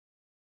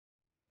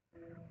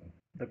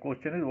The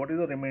question is, what is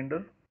the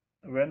remainder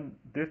when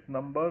this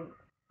number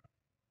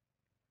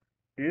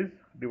is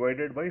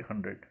divided by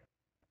 100?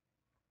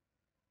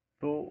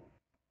 So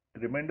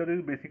remainder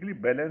is basically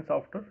balance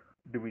after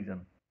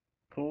division.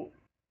 So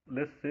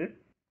let's say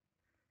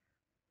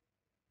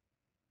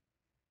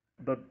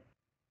the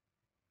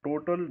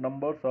total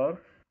numbers are,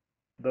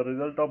 the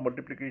result of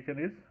multiplication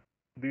is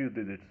these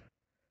digits.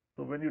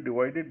 So when you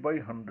divide it by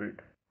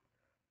 100,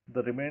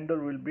 the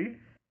remainder will be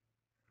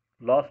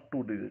last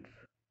two digits.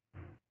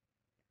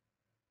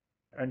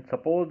 And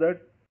suppose that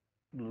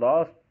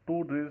last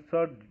two digits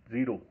are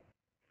 0,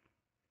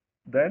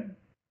 then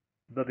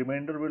the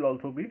remainder will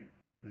also be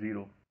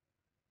 0.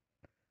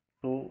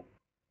 So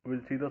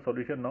we'll see the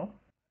solution now.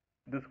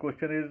 This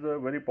question is a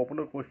very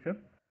popular question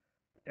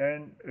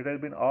and it has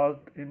been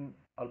asked in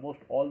almost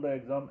all the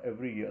exam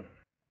every year.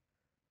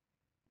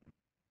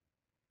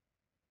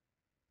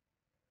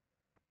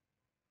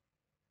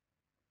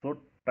 So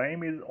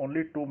time is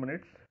only 2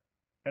 minutes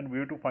and we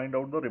have to find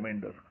out the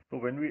remainder. So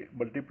when we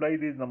multiply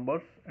these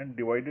numbers and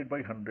divide it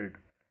by 100,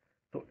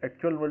 so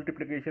actual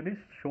multiplication is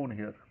shown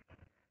here.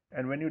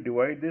 And when you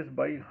divide this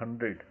by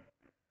 100,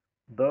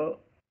 the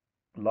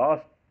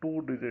last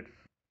two digits,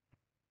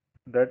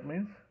 that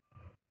means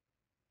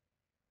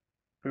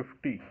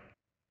 50,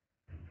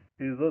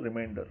 is the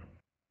remainder.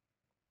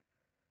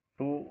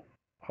 So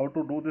how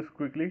to do this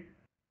quickly?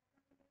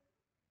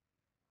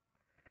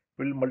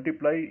 We'll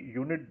multiply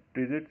unit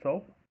digits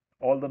of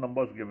all the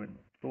numbers given.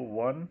 So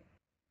 1,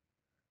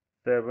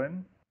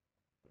 7,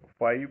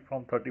 5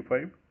 from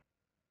 35,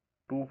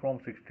 2 from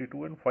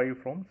 62 and 5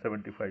 from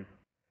 75.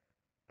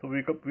 So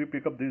we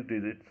pick up these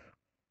digits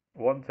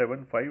 1,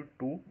 7, 5,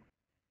 2,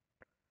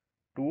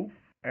 2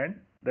 and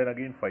then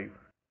again 5.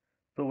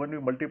 So when we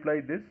multiply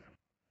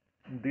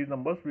these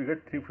numbers, we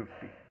get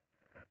 350.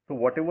 So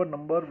whatever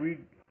number we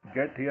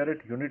get here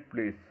at unit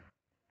place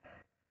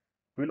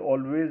will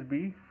always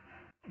be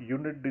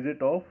unit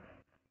digit of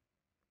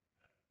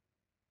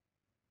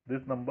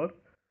this number,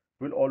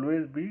 will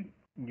always be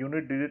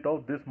unit digit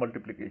of this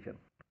multiplication.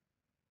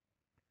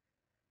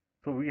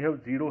 So we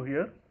have 0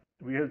 here,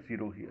 we have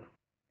 0 here.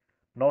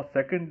 Now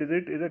second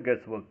digit is a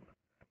guesswork,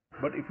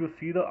 but if you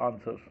see the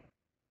answers,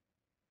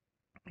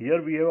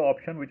 here we have an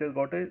option which has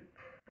got a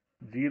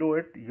 0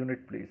 at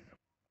unit place.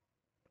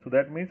 So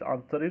that means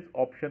answer is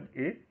option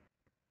A,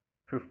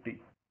 50.